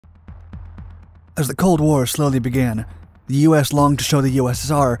As the Cold War slowly began, the US longed to show the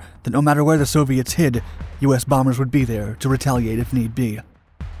USSR that no matter where the Soviets hid, US bombers would be there to retaliate if need be.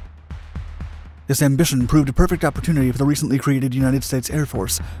 This ambition proved a perfect opportunity for the recently created United States Air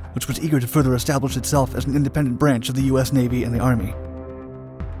Force, which was eager to further establish itself as an independent branch of the US Navy and the Army.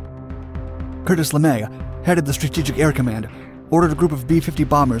 Curtis LeMay, head of the Strategic Air Command, ordered a group of B-50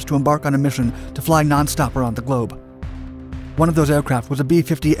 bombers to embark on a mission to fly non-stop around the globe. One of those aircraft was a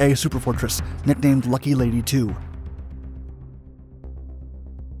B-50A Superfortress, nicknamed Lucky Lady 2.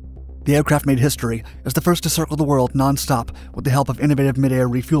 The aircraft made history as the first to circle the world non-stop with the help of innovative mid-air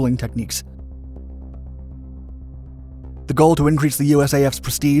refueling techniques. The goal to increase the USAF's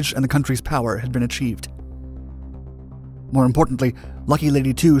prestige and the country's power had been achieved. More importantly, Lucky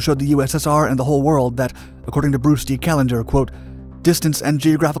Lady 2 showed the USSR and the whole world that, according to Bruce D. Callander, quote, "distance and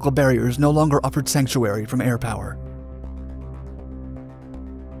geographical barriers no longer offered sanctuary from air power."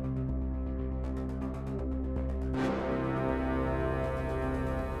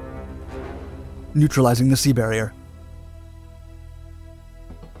 Neutralizing the sea barrier.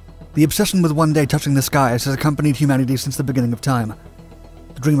 The obsession with one day touching the skies has accompanied humanity since the beginning of time.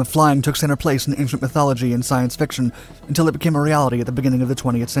 The dream of flying took center place in ancient mythology and science fiction until it became a reality at the beginning of the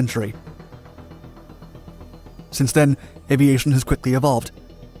 20th century. Since then, aviation has quickly evolved.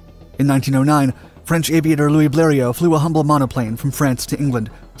 In 1909, French aviator Louis Blériot flew a humble monoplane from France to England,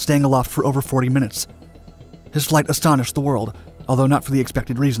 staying aloft for over 40 minutes. His flight astonished the world, although not for the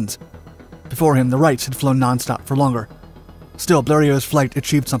expected reasons. Before him, the Wrights had flown non-stop for longer. Still, Blériot's flight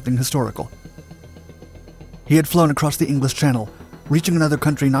achieved something historical. He had flown across the English Channel, reaching another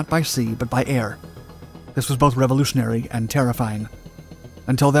country not by sea but by air. This was both revolutionary and terrifying.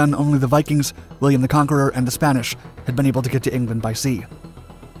 Until then, only the Vikings, William the Conqueror, and the Spanish had been able to get to England by sea.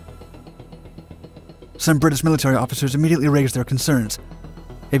 Some British military officers immediately raised their concerns.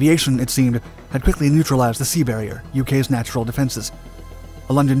 Aviation, it seemed, had quickly neutralized the sea barrier, UK's natural defenses.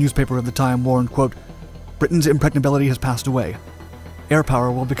 A London newspaper of the time warned, quote, "Britain's impregnability has passed away. Air power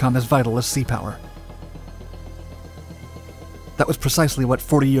will become as vital as sea power." That was precisely what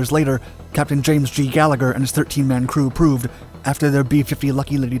 40 years later, Captain James G. Gallagher and his 13-man crew proved after their B-50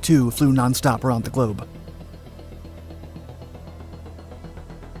 Lucky Lady 2 flew non-stop around the globe.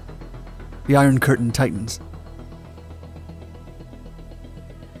 The Iron Curtain tightens.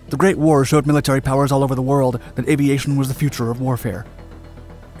 The Great War showed military powers all over the world that aviation was the future of warfare.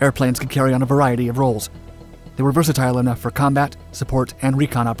 Airplanes could carry on a variety of roles. They were versatile enough for combat, support, and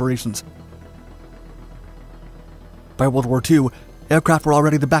recon operations. By World War II, aircraft were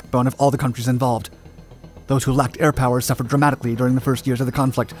already the backbone of all the countries involved. Those who lacked air power suffered dramatically during the first years of the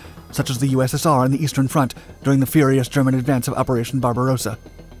conflict, such as the USSR and the Eastern Front during the furious German advance of Operation Barbarossa.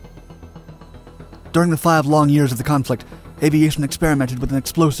 During the 5 long years of the conflict, aviation experimented with an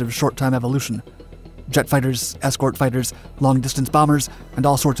explosive short-time evolution. Jet fighters, escort fighters, long-distance bombers, and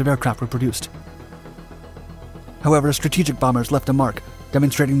all sorts of aircraft were produced. However, strategic bombers left a mark,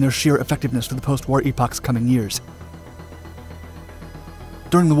 demonstrating their sheer effectiveness for the post-war epoch's coming years.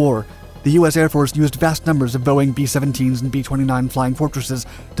 During the war, the U.S. Air Force used vast numbers of Boeing B-17s and B-29 Flying Fortresses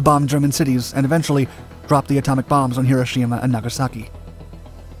to bomb German cities and eventually drop the atomic bombs on Hiroshima and Nagasaki.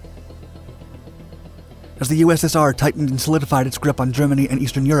 As the USSR tightened and solidified its grip on Germany and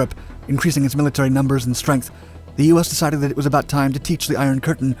Eastern Europe, increasing its military numbers and strength, the US decided that it was about time to teach the Iron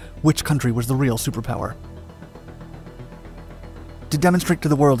Curtain which country was the real superpower. To demonstrate to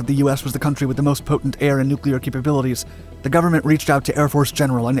the world that the US was the country with the most potent air and nuclear capabilities, the government reached out to Air Force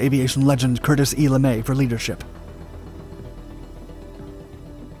General and aviation legend Curtis E. LeMay for leadership.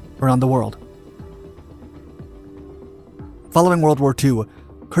 Around the world. Following World War II,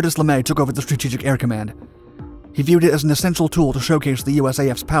 Curtis LeMay took over the Strategic Air Command. He viewed it as an essential tool to showcase the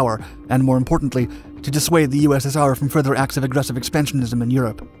USAF's power and, more importantly, to dissuade the USSR from further acts of aggressive expansionism in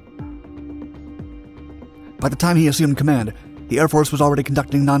Europe. By the time he assumed command, the Air Force was already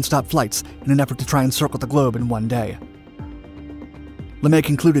conducting non-stop flights in an effort to try and circle the globe in one day. LeMay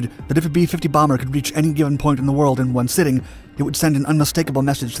concluded that if a B-50 bomber could reach any given point in the world in one sitting, it would send an unmistakable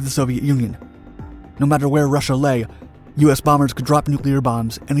message to the Soviet Union. No matter where Russia lay, US bombers could drop nuclear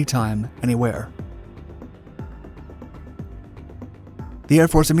bombs anytime, anywhere. The Air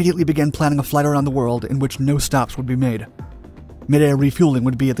Force immediately began planning a flight around the world in which no stops would be made. Mid-air refueling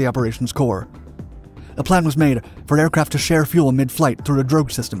would be at the operation's core. A plan was made for aircraft to share fuel mid-flight through a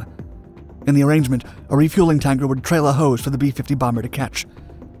drogue system. In the arrangement, a refueling tanker would trail a hose for the B-50 bomber to catch.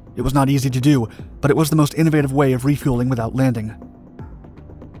 It was not easy to do, but it was the most innovative way of refueling without landing.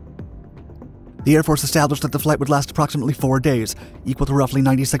 The Air Force established that the flight would last approximately 4 days, equal to roughly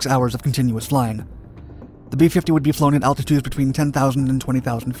 96 hours of continuous flying. The B-50 would be flown at altitudes between 10,000 and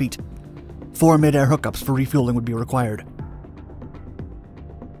 20,000 feet. 4 mid-air hookups for refueling would be required.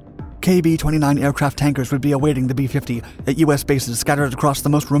 KB-29 aircraft tankers would be awaiting the B-50 at U.S. bases scattered across the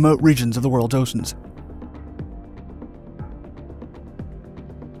most remote regions of the world's oceans.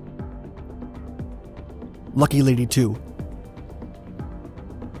 Lucky Lady 2.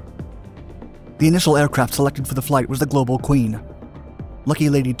 The initial aircraft selected for the flight was the Global Queen. Lucky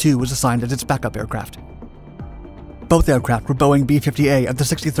Lady 2 was assigned as its backup aircraft. Both aircraft were Boeing B-50A of the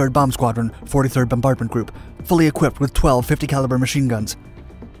 63rd Bomb Squadron, 43rd Bombardment Group, fully equipped with 12 50 caliber machine guns.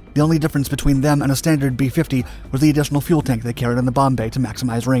 The only difference between them and a standard B-50 was the additional fuel tank they carried on the bomb bay to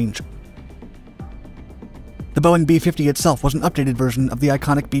maximize range. The Boeing B-50 itself was an updated version of the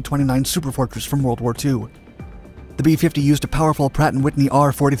iconic B-29 Superfortress from World War II. The B-50 used a powerful Pratt & Whitney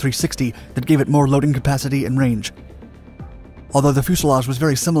R-4360 that gave it more loading capacity and range. Although the fuselage was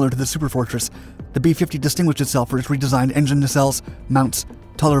very similar to the Superfortress, the B-50 distinguished itself for its redesigned engine nacelles, mounts,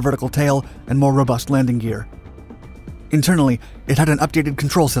 taller vertical tail, and more robust landing gear. Internally, it had an updated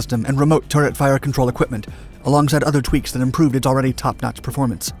control system and remote turret fire control equipment, alongside other tweaks that improved its already top-notch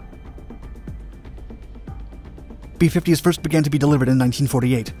performance. B-50s first began to be delivered in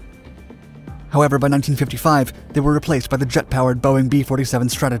 1948. However, by 1955, they were replaced by the jet-powered Boeing B-47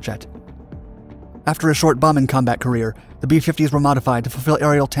 Stratojet. After a short bombing combat career, the B-50s were modified to fulfill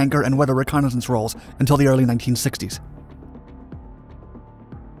aerial tanker and weather reconnaissance roles until the early 1960s.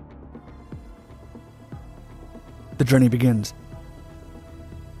 The journey begins.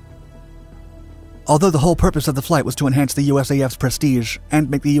 Although the whole purpose of the flight was to enhance the USAF's prestige and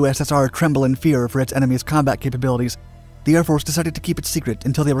make the USSR tremble in fear for its enemy's combat capabilities, the Air Force decided to keep it secret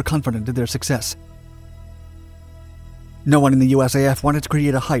until they were confident of their success. No one in the USAF wanted to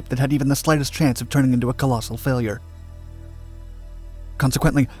create a hype that had even the slightest chance of turning into a colossal failure.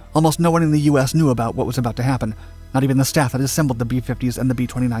 Consequently, almost no one in the US knew about what was about to happen, not even the staff that assembled the B-50s and the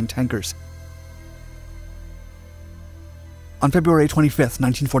B-29 tankers. On February 25,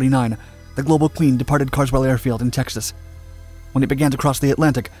 1949, the Global Queen departed Carswell Airfield in Texas. When it began to cross the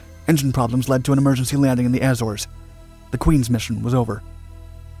Atlantic, engine problems led to an emergency landing in the Azores. The Queen's mission was over.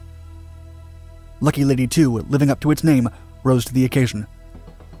 Lucky Lady 2, living up to its name, rose to the occasion.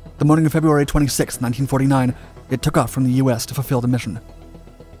 The morning of February 26, 1949, it took off from the U.S. to fulfill the mission.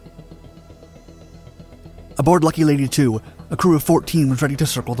 Aboard Lucky Lady 2, a crew of 14 was ready to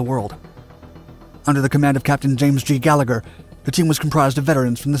circle the world. Under the command of Captain James G. Gallagher, the team was comprised of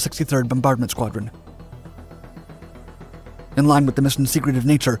veterans from the 63rd Bombardment Squadron. In line with the mission's secretive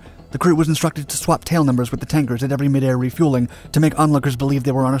nature, the crew was instructed to swap tail numbers with the tankers at every mid-air refueling to make onlookers believe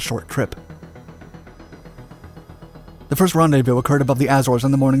they were on a short trip. The first rendezvous occurred above the Azores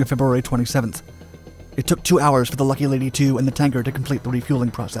on the morning of February 27th. It took 2 hours for the Lucky Lady 2 and the tanker to complete the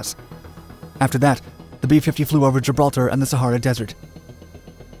refueling process. After that, the B-50 flew over Gibraltar and the Sahara Desert.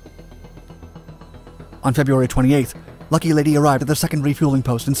 On February 28th, Lucky Lady arrived at the second refueling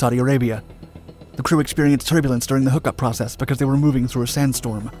post in Saudi Arabia. The crew experienced turbulence during the hookup process because they were moving through a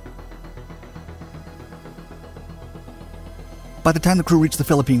sandstorm. By the time the crew reached the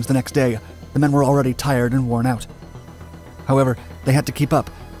Philippines the next day, the men were already tired and worn out. However, they had to keep up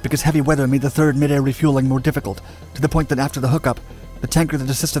because heavy weather made the third mid-air refueling more difficult, to the point that after the hookup, the tanker that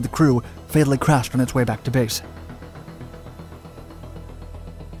assisted the crew fatally crashed on its way back to base.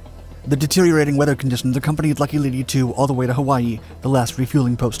 The deteriorating weather conditions accompanied Lucky Lady 2 all the way to Hawaii, the last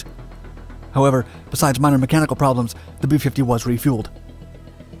refueling post. However, besides minor mechanical problems, the B-50 was refueled.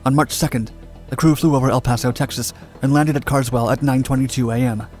 On March 2nd, the crew flew over El Paso, Texas, and landed at Carswell at 9:22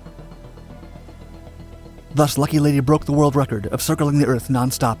 a.m. Thus, Lucky Lady broke the world record of circling the Earth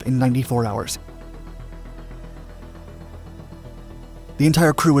non-stop in 94 hours. The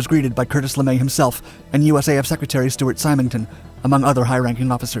entire crew was greeted by Curtis LeMay himself and USAF Secretary Stuart Symington, among other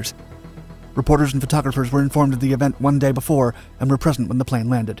high-ranking officers. Reporters and photographers were informed of the event one day before and were present when the plane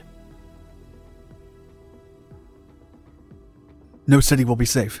landed. No city will be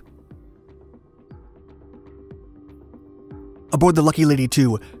safe. Aboard the Lucky Lady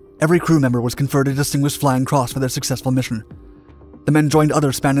 2, every crew member was conferred a Distinguished Flying Cross for their successful mission. The men joined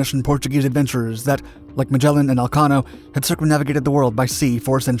other Spanish and Portuguese adventurers that, like Magellan and Elcano, had circumnavigated the world by sea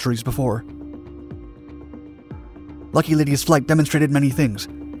 4 centuries before. Lucky Lady's flight demonstrated many things.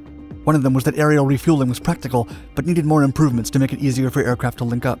 One of them was that aerial refueling was practical, but needed more improvements to make it easier for aircraft to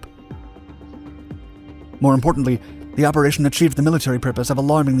link up. More importantly, the operation achieved the military purpose of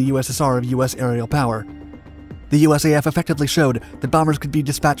alarming the USSR of U.S. aerial power. The USAF effectively showed that bombers could be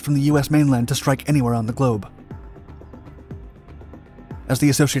dispatched from the U.S. mainland to strike anywhere on the globe. As the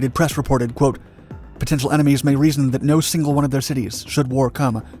Associated Press reported, quote, "Potential enemies may reason that no single one of their cities, should war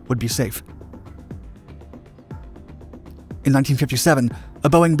come, would be safe." In 1957, A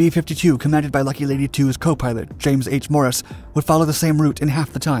Boeing B-52 commanded by Lucky Lady 2's co-pilot, James H. Morris, would follow the same route in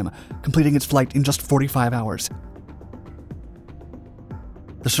half the time, completing its flight in just 45 hours.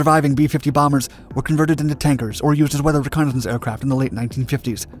 The surviving B-50 bombers were converted into tankers or used as weather reconnaissance aircraft in the late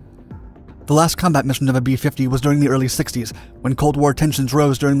 1950s. The last combat mission of a B-50 was during the early 60s, when Cold War tensions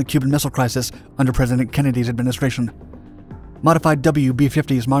rose during the Cuban Missile Crisis under President Kennedy's administration. Modified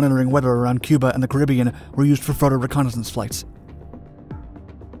B-50s monitoring weather around Cuba and the Caribbean were used for photo reconnaissance flights.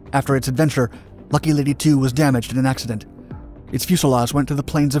 After its adventure, Lucky Lady 2 was damaged in an accident. Its fuselage went to the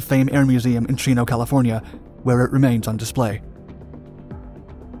Planes of Fame Air Museum in Chino, California, where it remains on display.